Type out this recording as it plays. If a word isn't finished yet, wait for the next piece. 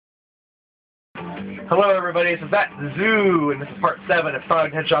Hello everybody, this is That Zoo, and this is part 7 of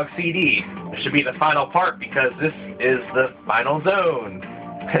Sonic Hedgehog CD. This should be the final part because this is the final zone.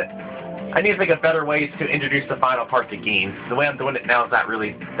 I need to think of better ways to introduce the final part to games. The way I'm doing it now is not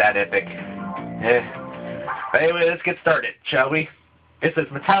really that epic. But anyway, let's get started, shall we? This is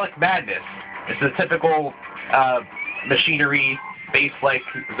Metallic Madness. It's a typical machinery, base-like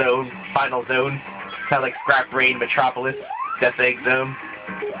zone, final zone. Kind of like Scrap Rain, Metropolis, Death Egg Zone.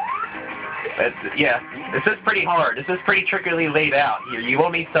 Yeah, this is pretty hard. This is pretty trickily laid out here. You will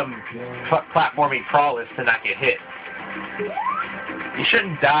need some platforming prowess to not get hit. You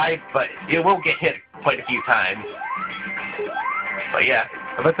shouldn't die, but it will get hit quite a few times. But yeah,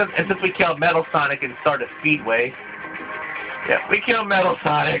 since we killed Metal Sonic and started Speedway, yeah, we killed Metal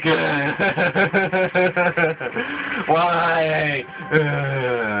Sonic. Why?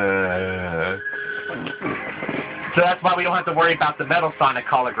 So that's why we don't have to worry about the Metal Sonic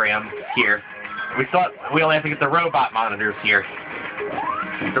hologram here. We only have to get the robot monitors here.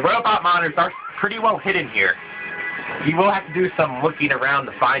 The robot monitors are pretty well hidden here. You will have to do some looking around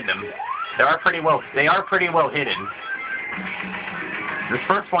to find them. They are pretty well hidden. This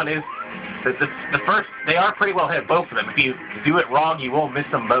first one is they are pretty well hidden, both of them. If you do it wrong, you will miss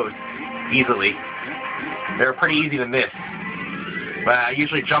them both easily. They're pretty easy to miss. But I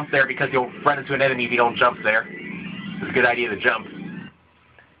usually jump there because you'll run into an enemy if you don't jump there. It's a good idea to jump.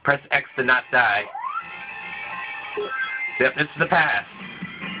 Press X to not die. Yep, this is the pass.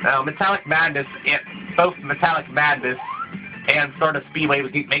 Now, Metallic Madness, both Metallic Madness and Stardust Speedway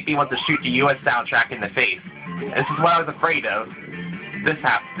make me want to shoot the US soundtrack in the face. This is what I was afraid of. This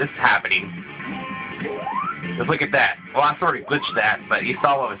happening. Just look at that. Well, I sort of glitched that, but you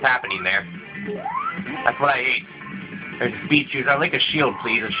saw what was happening there. That's what I hate. There's a speed shooter. I'd like a shield,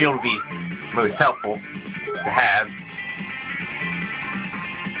 please. A shield would be most helpful to have.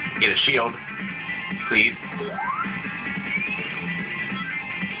 Get a shield, please.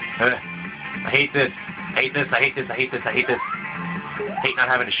 I hate this. I hate this. I hate this. I hate this. I hate this. I hate not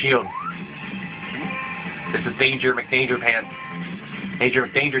having a shield. This is Danger McDanger Pants. Danger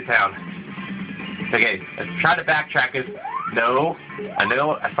McDanger Town. Okay, let's try to backtrack this. No. I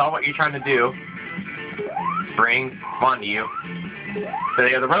know. I saw what you're trying to do. Spring. Come on to you. So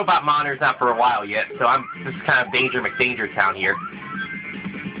yeah, the robot monitor's not for a while yet, so this is kind of Danger McDanger Town here.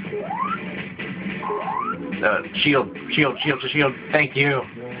 Shield. Thank you.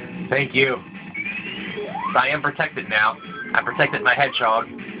 Thank you. So I am protected now. I protected my hedgehog.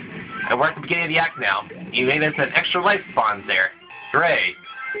 And we're at the beginning of the act now. You made there's an extra life spawns there. Hooray.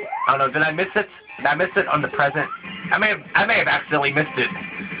 I don't know, did I miss it? Did I miss it on the present? I may have accidentally missed it.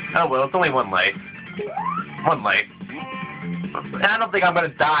 Oh well, it's only one life. One life. I don't think I'm going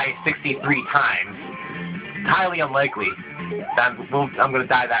to die 63 times. It's highly unlikely that I'm going to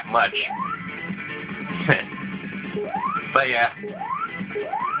die that much. But yeah.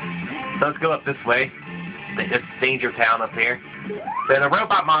 So let's go up this way. It's Danger Town up here. So the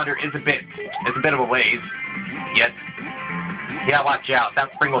robot monitor is a bit of a ways. Yes. Yeah, watch out. That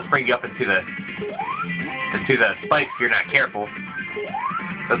spring will spring you up into the spikes if you're not careful.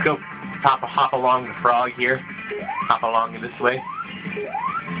 Let's go hop along the frog here. Hop along in this way.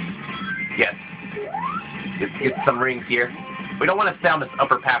 Yes. Get some rings here. We don't want to stay on this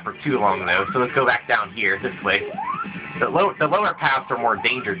upper path for too long though, so let's go back down here, this way. The lower paths are more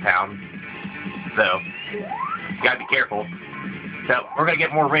Danger Town, so you gotta be careful. So we're gonna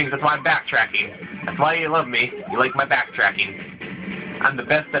get more rings, that's why I'm backtracking. That's why you love me. You like my backtracking. I'm the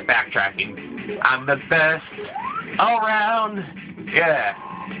best at backtracking. I'm the best all around. Yeah.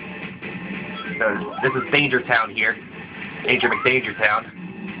 So this is Danger Town here. Danger McDanger Town.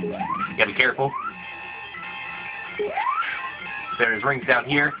 You gotta be careful. There's rings down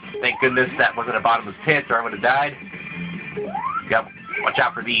here. Thank goodness that wasn't a bottomless pit or I would have died. Yep. Watch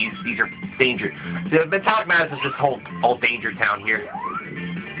out for these. These are danger. The Metallic Madness is just whole Danger Town here.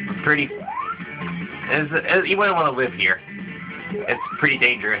 It's pretty... you wouldn't want to live here. It's pretty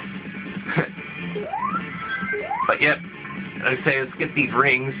dangerous. But yep. Like I say, let's get these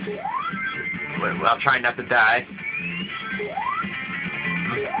rings. I'll try not to die.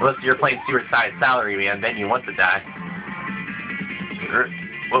 Unless you're playing Suicide Salary Man, then you want to die.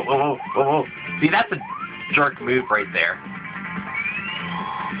 Whoa. See, that's a jerk move right there.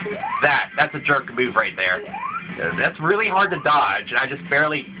 That's a jerk move right there. That's really hard to dodge, and I just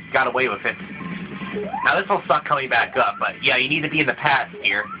barely got away with it. Now this will suck coming back up, but yeah, you need to be in the path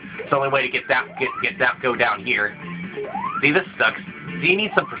here. It's the only way to go down here. See, this sucks. See, you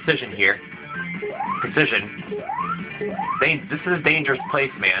need some precision here. Precision. This is a dangerous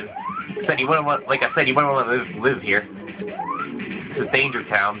place, man. Like I said, you wouldn't want to live here. This is Danger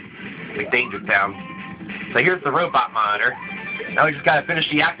Town. Like Danger Town. So here's the robot monitor. Now we just gotta finish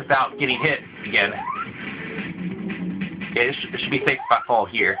the act without getting hit again. Yeah, it should be safe if I fall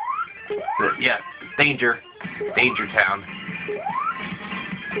here. So, yeah, danger town.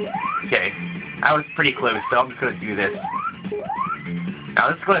 Okay, I was pretty close, so I'm just gonna do this. Now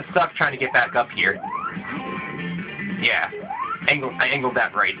this is gonna suck trying to get back up here. Yeah, I angled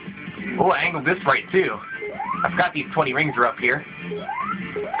that right. Oh, I angled this right too. I forgot these 20 rings are up here.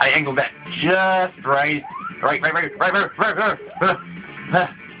 I angled that just right. Right. I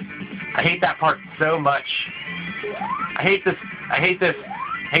hate that part so much. I hate this.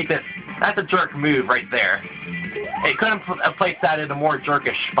 That's a jerk move right there. It couldn't have placed that in a more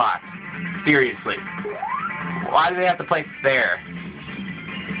jerkish spot. Seriously. Why do they have to place it there?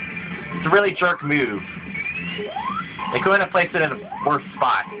 It's a really jerk move. They couldn't have placed it in a worse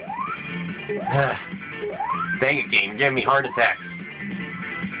spot. Dang it, game. You're giving me heart attacks.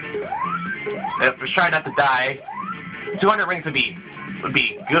 Just try not to die. 200 rings would be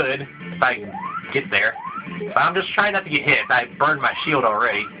good if I can get there. But I'm just trying not to get hit. I burned my shield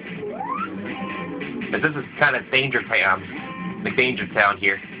already. But this is kind of danger town. The danger town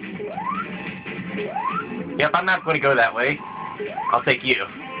here. Yep, I'm not going to go that way. I'll take you.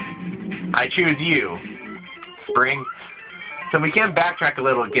 I choose you. Spring. So we can backtrack a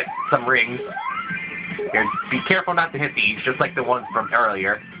little to get some rings. Here, be careful not to hit these, just like the ones from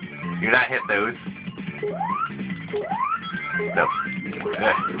earlier. Do not hit those.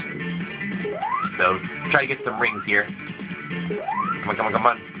 So try to get some rings here. Come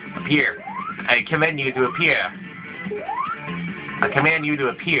on. Up here. I command you to appear. I command you to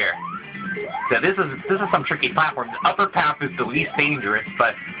appear. So this is some tricky platform. The upper path is the least dangerous,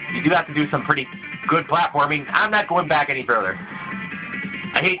 but you do have to do some pretty good platforming. I'm not going back any further.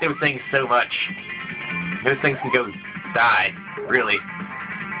 I hate those things so much. Those things can go die, really.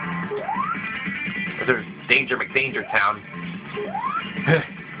 There's danger town.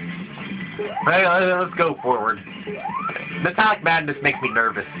 Let's go forward. Metallic Madness makes me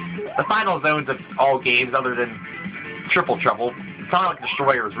nervous. The final zones of all games, other than Triple Trouble, Sonic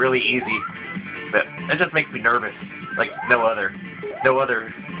Destroyer is really easy, but it just makes me nervous, like no other.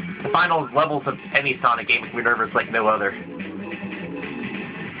 The final levels of any Sonic game make me nervous like no other.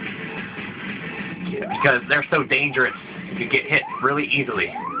 Because they're so dangerous, you can get hit really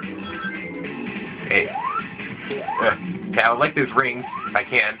easily. Okay, I would like those rings, if I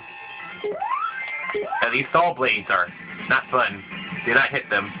can. Now, these saw blades are not fun. Do not hit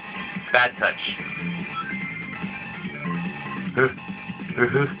them. Bad touch.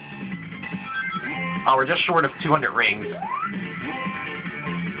 Oh, we're just short of 200 rings.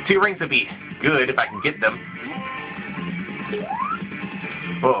 2 rings would be good if I can get them.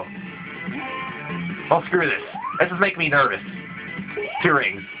 Whoa. Oh, screw this. This is making me nervous. 2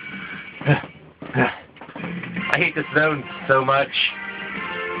 rings. I hate this zone so much.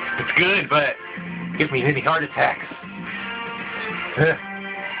 It's good, but it gives me many heart attacks.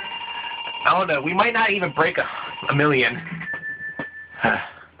 I don't know. We might not even break a million.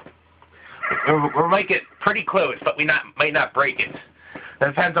 We might get pretty close, but we might not break it. That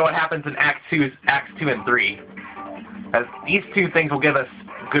depends on what happens in Acts 2 and 3. As these 2 things will give us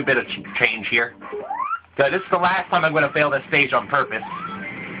a good bit of change here. So this is the last time I'm going to fail this stage on purpose.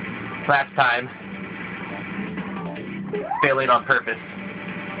 Last time. Failing on purpose.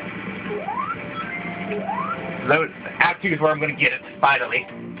 So Act 2 is where I'm going to get it, finally.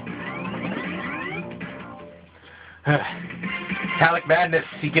 Metallic Madness,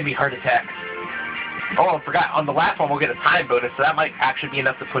 you give me heart attacks. Oh, I forgot, on the last one we'll get a time bonus, so that might actually be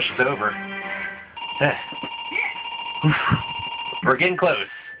enough to push us over. We're getting close.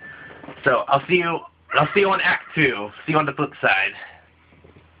 So I'll see you on Act 2. See you on the flip side.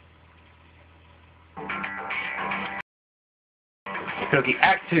 Okay,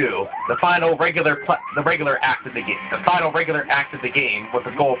 Act 2, the final regular act of the game. The final regular act of the game with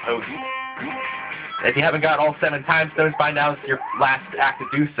the goalpost. If you haven't got all 7 time stones by now, it's your last act to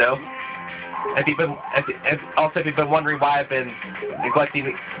do so. If you've been wondering why I've been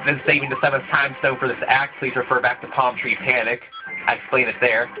saving the 7th time stone for this act, please refer back to Palm Tree Panic. I explain it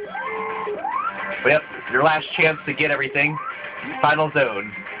there. But yep, your last chance to get everything. Final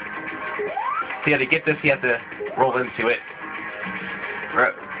zone. So to get this, you have to roll into it.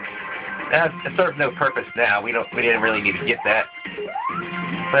 It serves no purpose now. We didn't really need to get that.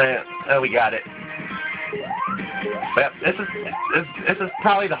 But we got it. But this is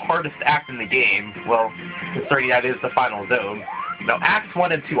probably the hardest act in the game. Well, considering that is the final zone. Now, Acts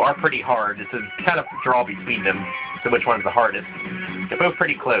 1 and 2 are pretty hard. It's a kind of draw between them. So which one's the hardest? They're both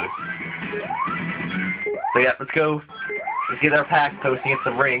pretty close. So yeah, let's go. Let's get our pack post and get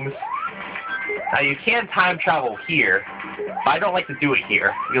some rings. Now you can time travel here, but I don't like to do it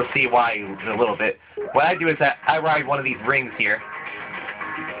here. You'll see why in a little bit. What I do is that I ride one of these rings here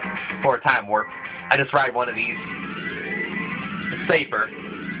for a time warp. I just ride one of these. It's safer.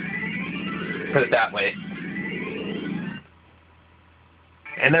 Put it that way.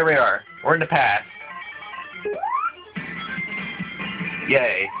 And there we are. We're in the past.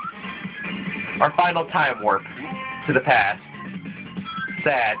 Yay. Our final time warp to the past.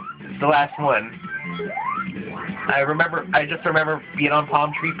 Sad. It's the last one. I just remember being on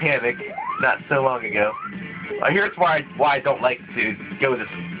Palm Tree Panic not so long ago. Here's why I don't like to go this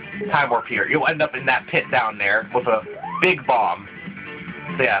time warp here. You'll end up in that pit down there with a big bomb.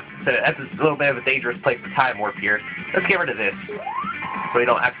 So yeah, so that's a little bit of a dangerous place to time warp here. Let's get rid of this, so we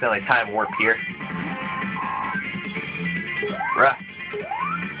don't accidentally time warp here. Right.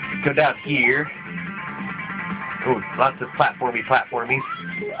 Go down here. Ooh, lots of platformies.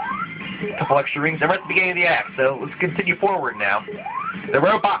 A couple extra rings. And we're at the beginning of the act, so let's continue forward now. The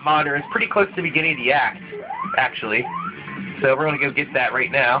robot monitor is pretty close to the beginning of the act, actually. So we're gonna go get that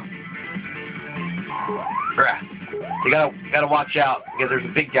right now. Right. You gotta watch out, because there's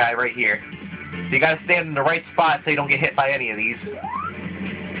a big guy right here. So you gotta stand in the right spot so you don't get hit by any of these.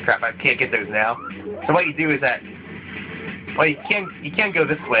 Crap, I can't get those now. So what you do is that, well, you can go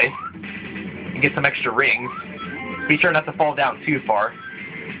this way and get some extra rings. Be sure not to fall down too far,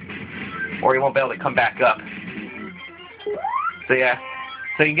 or you won't be able to come back up. So yeah,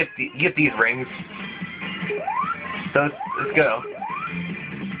 so you get these rings. So let's go.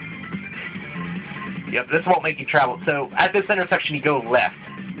 Yep, this won't make you travel. So at this intersection, you go left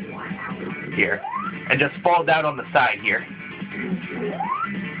here, and just fall down on the side here.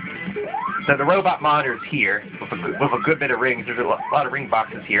 So the robot monitor's here with a good bit of rings. There's a lot of ring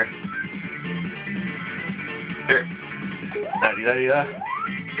boxes here. Here. And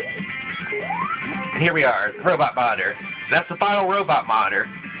here we are, the robot monitor. That's the final robot monitor.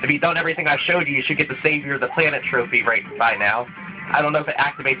 If you've done everything I showed you, you should get the Savior of the Planet trophy right by now. I don't know if it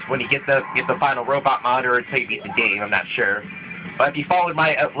activates when you get the final robot monitor until you beat the game. I'm not sure. But if you followed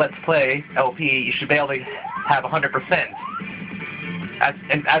my Let's Play LP, you should be able to have 100%.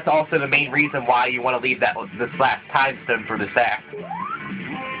 And that's also the main reason why you want to leave this last time stone for this act.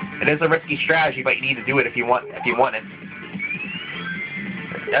 It is a risky strategy, but you need to do it if you want it.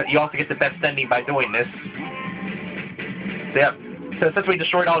 You also get the best ending by doing this. So, yep. So since we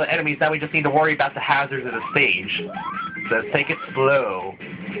destroyed all the enemies, now we just need to worry about the hazards of the stage. So let's take it slow.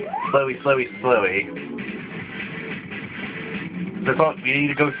 Slowly. So we need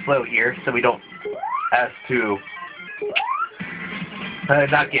to go slow here so we don't have to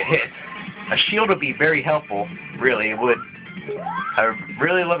not get hit. A shield would be very helpful, really, it would. I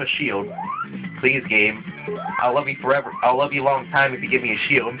really love a shield. Please, game. I'll love you forever. I'll love you a long time if you give me a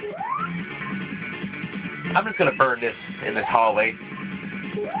shield. I'm just gonna burn this in this hallway.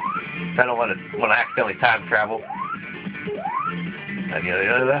 I don't want to accidentally time travel.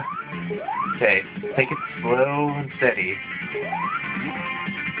 Okay, take it slow and steady.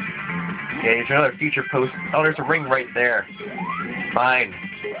 Okay, here's another future post. Oh, there's a ring right there. Fine.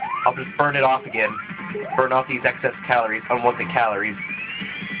 I'll just burn it off again. Burn off these excess calories, unwanted calories.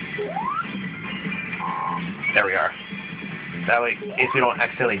 There we are. That way, if we don't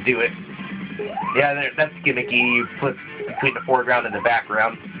accidentally do it. Yeah, that's gimmicky. You flip between the foreground and the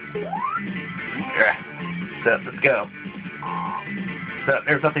background. Yeah. So, let's go. So,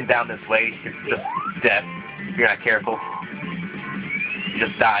 there's nothing down this way. It's just death if you're not careful. You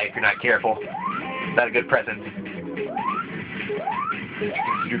just die if you're not careful. Not a good present.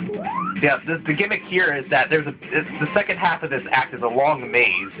 Yeah, the gimmick here is that the second half of this act is a long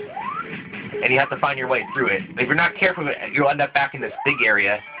maze, and you have to find your way through it. If you're not careful, you'll end up back in this big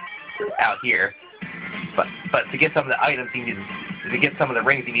area out here. But to get some of the items, to get some of the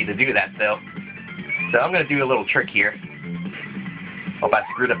rings, you need to do that, though. So I'm going to do a little trick here. Hope I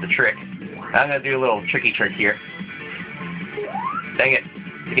screwed up the trick. I'm going to do a little tricky trick here. Dang it.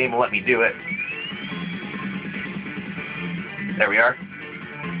 The game will let me do it. There we are.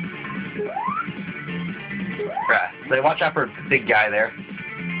 Right. So watch out for the big guy there.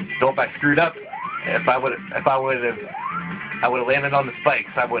 Don't if I screwed up. If I would have landed on the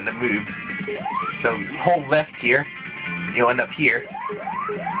spikes, I wouldn't have moved. So hold left here. You'll end up here.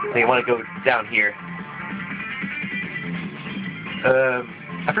 So you want to go down here.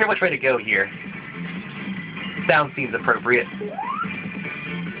 I forget which way to go here. Down seems appropriate.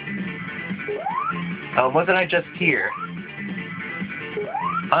 Wasn't I just here?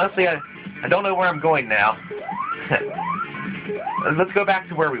 Honestly, I don't know where I'm going now. Let's go back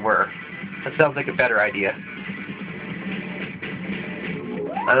to where we were. That sounds like a better idea.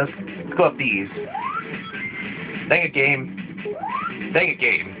 Let's go up these. Dang it, game. Dang it,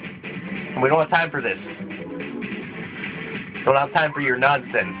 game. We don't have time for this. Don't have time for your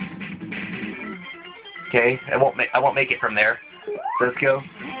nonsense. Okay, I won't make it from there. So let's go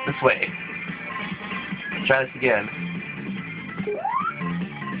this way. Try this again.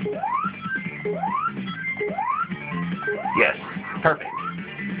 Yes, perfect.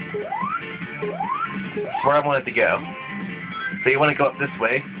 That's where I want it to go. So you want to go up this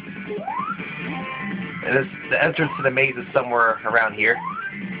way. And the entrance to the maze is somewhere around here.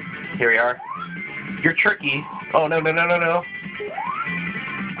 Here we are. You're tricky. Oh, no, no, no, no, no.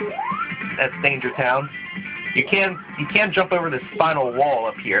 That's Danger Town. You can jump over this final wall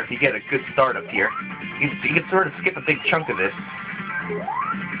up here if you get a good start up here. You can sort of skip a big chunk of this.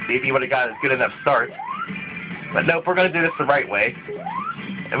 See if you would have got a good enough start. But nope, we're going to do this the right way.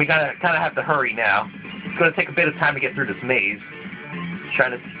 And we kind of have to hurry now. It's going to take a bit of time to get through this maze.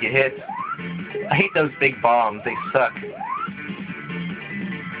 Trying to get hit. I hate those big bombs. They suck.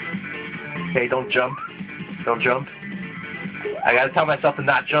 Okay, don't jump. Don't jump. I gotta tell myself to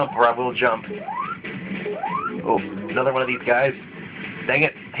not jump or I will jump. Oh, another one of these guys. Dang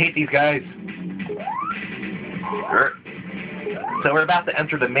it. I hate these guys. So we're about to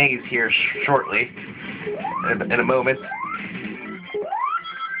enter the maze here shortly. In a moment.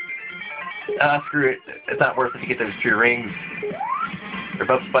 Screw it. It's not worth it to get those 2 rings. They're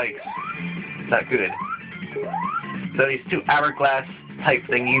both spikes. Not good. So these 2 hourglass type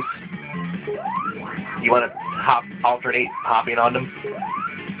thingies. You want to alternate hopping on them.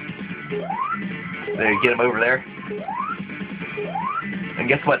 There, get them over there. And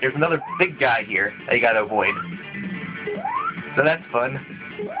guess what? There's another big guy here that you got to avoid. So that's fun.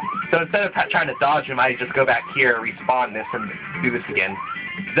 So instead of trying to dodge him, I just go back here, respawn this, and do this again.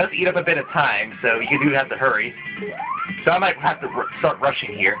 It does eat up a bit of time, so you do have to hurry. So I might have to start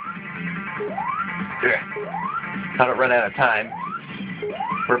rushing here. I don't run out of time.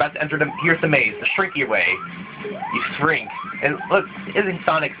 We're about to enter here's the maze, the shrinky way. You shrink. And look, isn't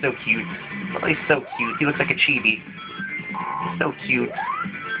Sonic so cute? Oh, he's so cute. He looks like a chibi. He's so cute.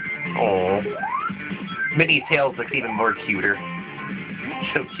 Oh. Minnie Tails looks even more cuter.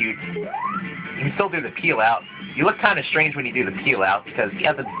 So cute. You can still do the peel out. You look kind of strange when you do the peel out because you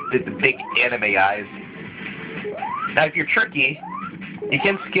have the big anime eyes. Now, if you're tricky, you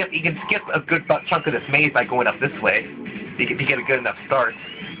can skip a good chunk of this maze by going up this way. You get a good enough start.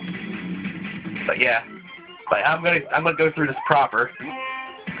 But yeah, I'm gonna go through this proper.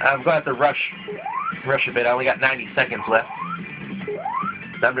 I'm gonna have to rush a bit. I only got 90 seconds left.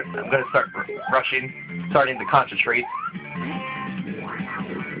 So I'm gonna start rushing, starting to concentrate.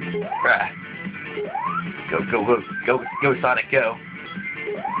 Go, Sonic, go!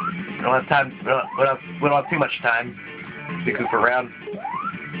 We don't have time. We don't have too much time to goof around.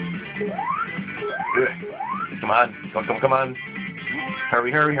 Come on, come on!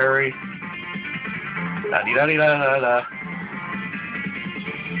 Hurry, hurry, hurry! Da-dee-da-dee-da-da-da.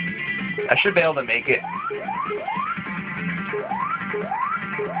 I should be able to make it.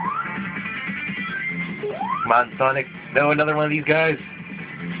 Come on, Sonic. No, another one of these guys.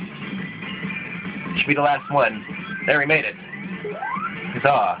 Should be the last one. There, we made it.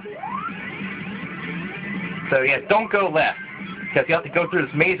 Huzzah. So yeah, don't go left. Because you have to go through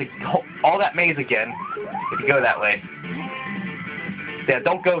this maze, all that maze again, if you go that way. Yeah,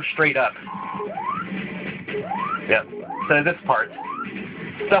 don't go straight up. Yep. So this part,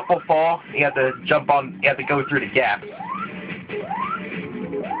 stuff will fall. You have to jump on. You have to go through the gaps.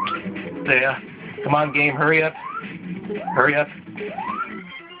 So yeah, come on, game, hurry up, hurry up.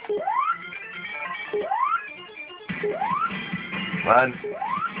 Come on.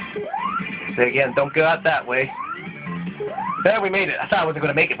 So again, don't go out that way. There, we made it. I thought I wasn't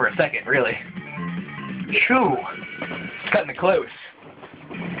going to make it for a second, really. Shoo! It's cutting it close.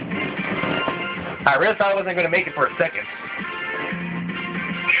 I really thought I wasn't going to make it for a second.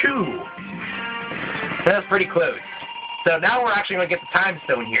 Shoo! That's pretty close. So now we're actually going to get the time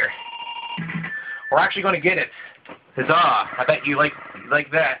stone here. We're actually going to get it. Huzzah! I bet you like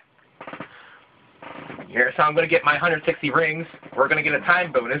that. Here, so I'm going to get my 160 rings. We're going to get a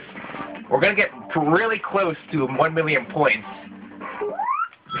time bonus. We're going to get really close to 1 million points.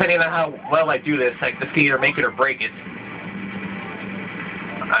 Depending on how well I do this, I can either make it or break it.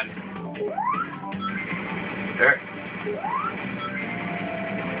 Come on. There.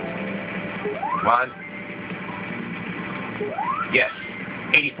 Come on. Yes.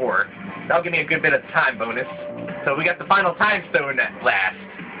 84. That'll give me a good bit of time bonus. So we got the final time stone at last.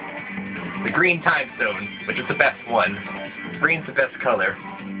 The green time stone, which is the best one. Green's the best color.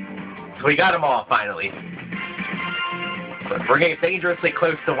 So we got them all finally. We're getting dangerously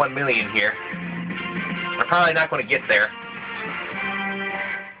close to 1 million here. We're probably not going to get there.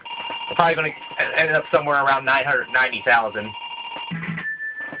 We're probably going to end up somewhere around 990,000.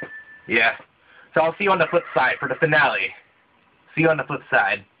 Yeah. So I'll see you on the flip side for the finale. See you on the flip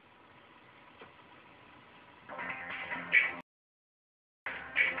side.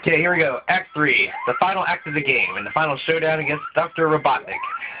 Okay, here we go. Act 3. The final act of the game, and the final showdown against Dr. Robotnik.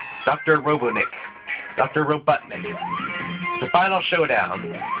 Dr. Robotnik. Dr. Robotnik. The final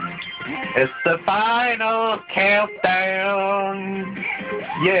showdown. It's the final countdown.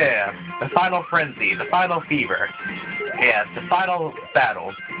 Yeah. The final frenzy. The final fever. Yeah, it's the final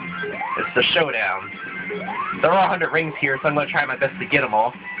battle. It's the showdown. There are 100 rings here, so I'm going to try my best to get them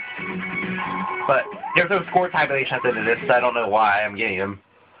all. But there's no score tabulation at the end of this, so I don't know why I'm getting them.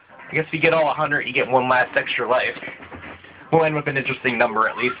 I guess if you get all 100, you get one last extra life. We'll end with an interesting number,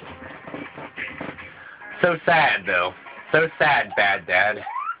 at least. So sad, though. So sad, Bad Dad.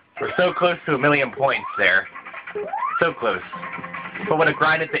 We're so close to 1 million points there. So close. If I would have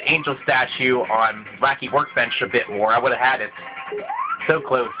grinded the angel statue on Wacky Workbench a bit more, I would have had it. So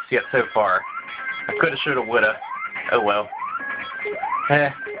close, yet so far. I coulda, shoulda, woulda. Oh well.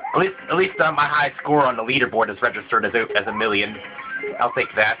 At least my high score on the leaderboard is registered as 1 million. I'll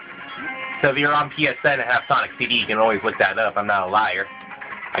take that. So if you're on PSN and have Sonic CD, you can always look that up. I'm not a liar.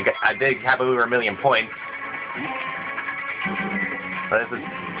 I did have over 1 million points. But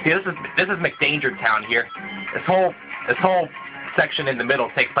this is McDanger Town here. This whole section in the middle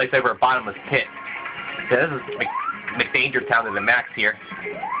takes place over a bottomless pit. So this is McDanger Town to the max here.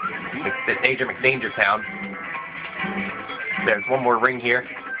 McDanger Town. There's one more ring here.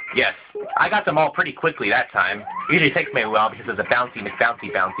 Yes, I got them all pretty quickly that time. Usually takes me a while because there's a bouncy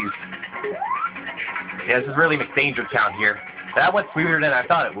bouncies. Yeah, this is really McDanger Town here. That went smoother than I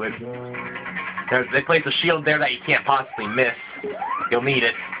thought it would. They place a shield there that you can't possibly miss. You'll need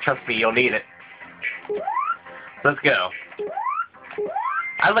it. Trust me, you'll need it. Let's go.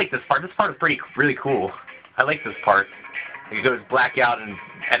 I like this part. This part is really cool. I like this part. It goes black out and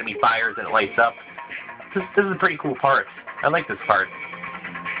enemy fires and it lights up. This is a pretty cool part. I like this part.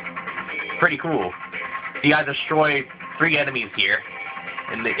 Pretty cool. You gotta destroy 3 enemies here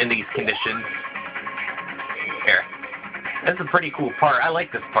in these conditions. Here. This is a pretty cool part. I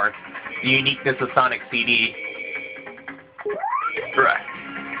like this part. The uniqueness of Sonic CD. Right.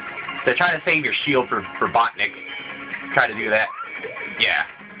 So try to save your shield for Robotnik. Try to do that. Yeah.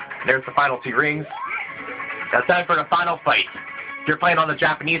 There's the final 2 rings. Now time for the final fight. If you're playing on the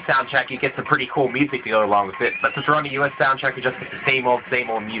Japanese soundtrack, you get some pretty cool music to go along with it. But since we're on the US soundtrack, you just get the same old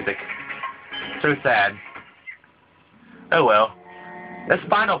music. So sad. Oh well. This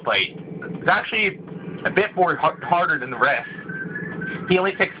final fight is actually a bit more harder than the rest. He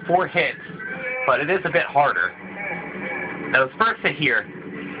only takes 4 hits, but it is a bit harder. Now this first hit here,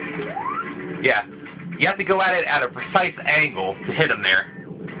 yeah, you have to go at it at a precise angle to hit him there.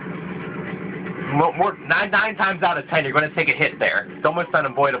 Nine times out of 10, you're going to take a hit there. It's almost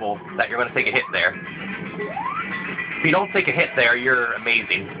unavoidable that you're going to take a hit there. If you don't take a hit there, you're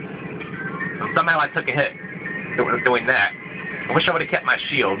amazing. And somehow I took a hit doing that. I wish I would have kept my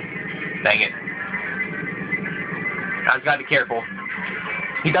shield. Dang it. I just got to be careful.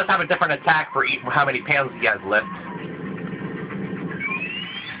 He does have a different attack for how many panels he has left.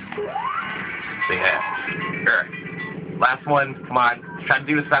 So yeah. Sure. Last one. Come on. Try to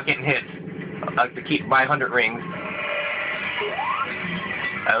do this without getting hit. I like to keep my 100 rings.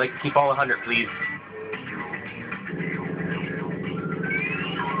 I like to keep all 100, please.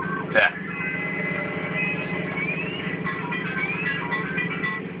 Yeah.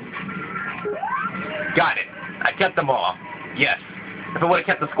 Got it. I kept them all. Yes. If I would have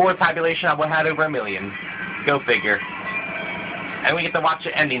kept the score tabulation, I would have had over 1 million. Go figure. And we get to watch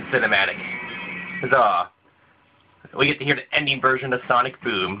the ending cinematic. Huzzah. We get to hear the ending version of Sonic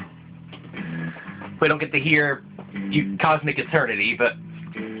Boom. We don't get to hear Cosmic Eternity, but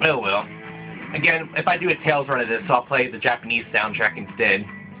oh well. Again, if I do a Tails run of this, I'll play the Japanese soundtrack instead.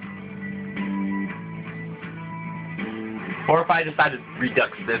 Or if I decide to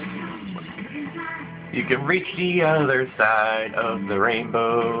redux this. You can reach the other side of the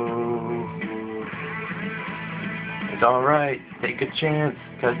rainbow. It's alright, take a chance,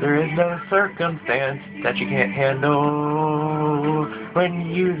 'cause there is no circumstance that you can't handle when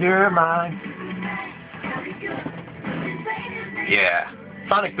you use your mind. Yeah,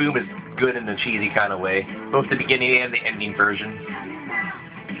 Sonic Boom is good in a cheesy kind of way, both the beginning and the ending version.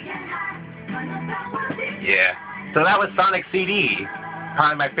 Yeah, so that was Sonic CD.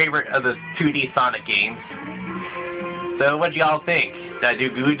 Probably my favorite of the 2D Sonic games. So what do y'all think? Did I do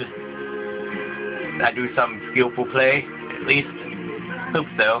good? Did I do some skillful play? At least, hope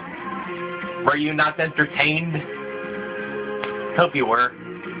so. Were you not entertained? Hope you were.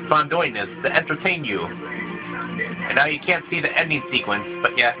 So I'm doing this, to entertain you. And now you can't see the ending sequence,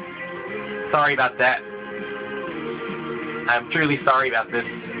 but yeah. Sorry about that. I'm truly sorry about this.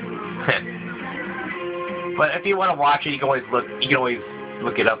 But if you want to watch it, you can always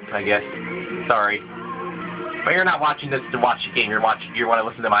look it up, I guess. Sorry. But you're not watching this to watch the game, you want to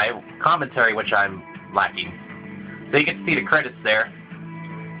listen to my commentary, which I'm lacking. So you get to see the credits there.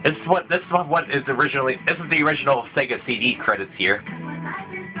 This is the original Sega CD credits here.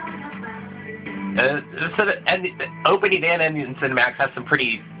 So the opening and ending cinematics has some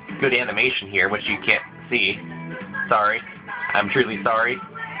pretty good animation here, which you can't see. Sorry. I'm truly sorry.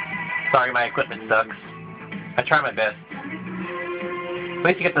 Sorry my equipment sucks. I try my best. At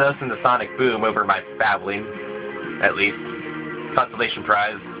least you get to listen to Sonic Boom over my babbling. At least. Consolation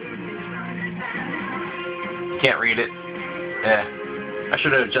prize. Can't read it. I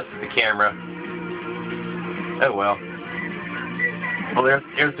should have adjusted the camera. Oh well. Well,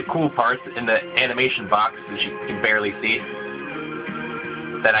 there's the cool parts in the animation box, which you can barely see,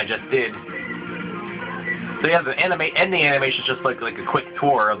 that I just did. So yeah, the animation just like a quick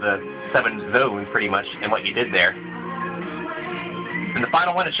tour of the 7 zones, pretty much, and what you did there. And the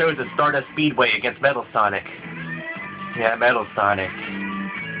final one it shows is Stardust Speedway against Metal Sonic. Yeah, Metal Sonic.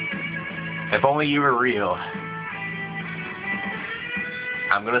 If only you were real.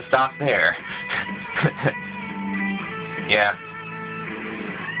 I'm gonna stop there. Yeah.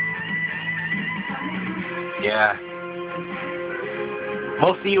 Yeah.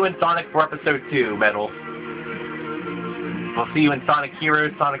 We'll see you in Sonic 4 Episode 2, Metal. We'll see you in Sonic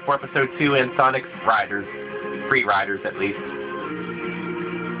Heroes, Sonic 4 Episode 2, and Sonic Riders. Free Riders, at least.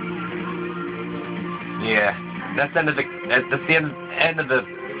 Yeah. That's the end of the... That's the end of the...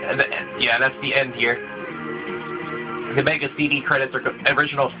 Yeah, that's the end here. The Mega CD credits are...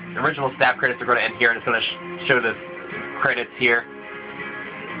 Original staff credits are going to end here, and it's going to show the credits here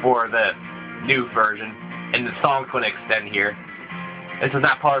for the new version. And the song's going to extend here. This is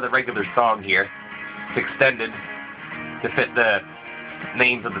not part of the regular song here. It's extended to fit the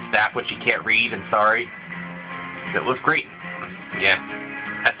names of the staff, which you can't read, and sorry. It was great. Yeah.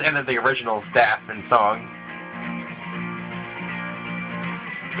 That's the end of the original staff and song.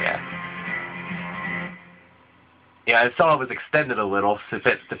 Yeah. Yeah, I saw it was extended a little to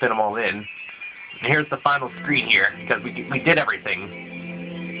fit them all in. And here's the final screen here, because we did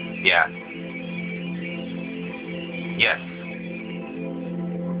everything. Yeah. Yes.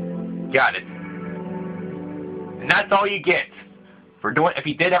 Got it. And that's all you get. If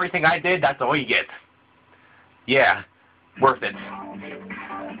you did everything I did, that's all you get. Yeah. Worth it.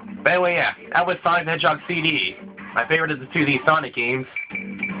 But anyway, yeah. That was Sonic the Hedgehog CD. My favorite of the 2D Sonic games.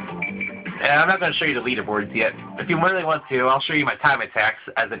 And I'm not going to show you the leaderboards yet. If you really want to, I'll show you my time attacks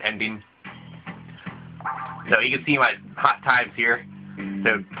as an ending. So you can see my hot times here.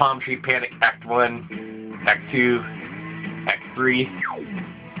 So Palm Tree Panic, Act 1, Act 2, Act 3,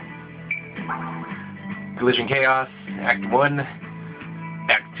 Collision Chaos, Act 1,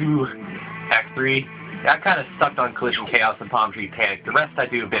 Act 2, Act 3. I kind of sucked on Collision Chaos and Palm Tree Panic. The rest I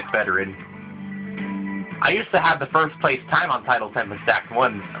do a bit better in. I used to have the first place time on Title Tempest Act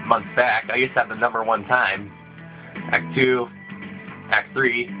 1 months back. I used to have the #1 time. Act 2, Act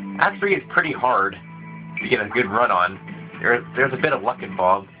 3. Act 3 is pretty hard to get a good run on. There's a bit of luck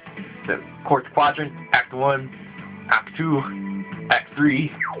involved. The Quartz Quadrant, Act 1, Act 2, Act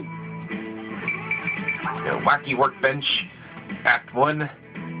 3. The Wacky Workbench, Act 1,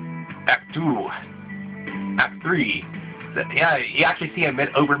 Act 2, Act 3. Yeah, you actually see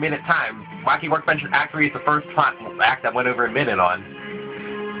over a minute time. Wacky Workbench Act 3 is the first act that went over a minute on.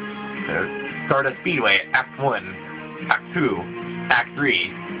 Stardust Speedway, Act 1, Act 2, Act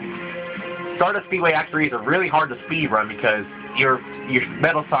 3. Stardust Speedway Act 3 is really hard to speed run because your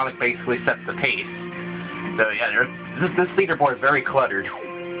Metal Sonic basically sets the pace. So yeah, this leaderboard is very cluttered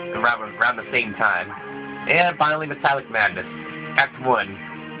around the same time. And finally, Metallic Madness, Act 1,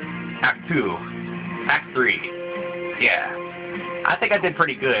 Act 2, Act 3. Yeah, I think I did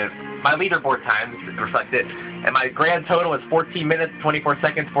pretty good. My leaderboard times reflect it, and my grand total is 14 minutes, 24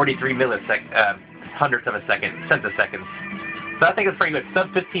 seconds, 43 hundredths of a second, centiseconds. So I think it's pretty good.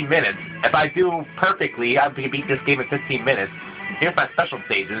 Sub 15 minutes. If I do perfectly, I can beat this game in 15 minutes. Here's my special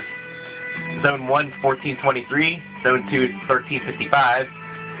stages. Zone 1, 14:23. Zone 2, 13:55.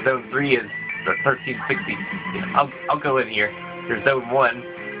 Zone 3 is 13:60. I'll go in here. There's Zone 1.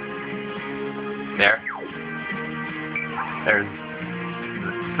 There. There's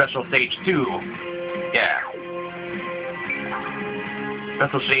Special Stage 2. Yeah.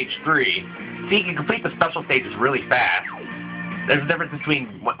 Special Stage 3. See, you can complete the special stages really fast. There's a difference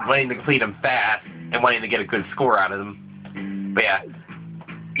between wanting to complete them fast and wanting to get a good score out of them. But yeah,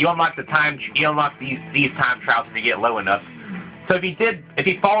 you unlock the time. You unlock these time trials if you get low enough. So if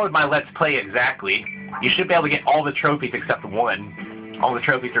you followed my Let's Play exactly, you should be able to get all the trophies except one. All the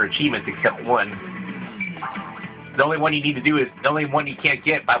trophies are achievements except one. The only one you need to do is the only one you can't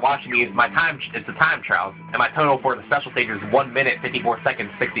get by watching me is my time. It's the time trials, and my total for the special stage is 1 minute 54 seconds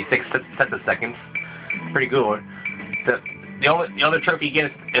 66 seconds. Pretty good. The other trophy you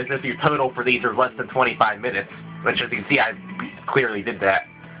get is if your total for these are less than 25 minutes, which as you can see I clearly did that.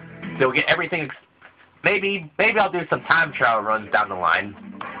 So we'll get everything. Maybe I'll do some time trial runs down the line.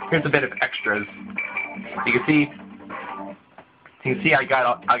 Here's a bit of extras. You can see I got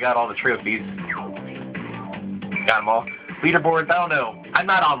all the trophies. Got them all. Leaderboards, I don't know. I'm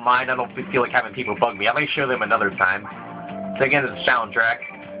not online. I don't feel like having people bug me. I may show them another time. So again, it's a soundtrack.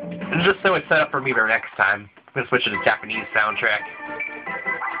 And just so it's set up for me for next time, I'm going to switch to the Japanese soundtrack.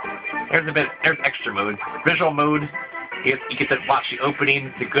 There's extra modes. Visual mode, you get to watch the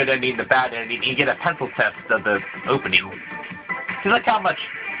opening, the good ending, the bad ending. You get a pencil test of the opening. See, look how much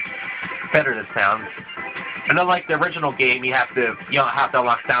better this sounds. And unlike the original game, you don't have to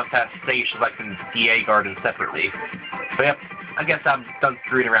unlock sound test stations like in DA Garden separately. But yep, I guess I'm done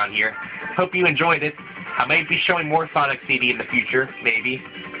screwing around here. Hope you enjoyed it. I may be showing more Sonic CD in the future, maybe.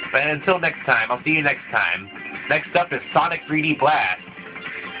 But until next time, I'll see you next time. Next up is Sonic 3D Blast.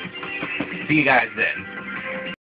 See you guys then.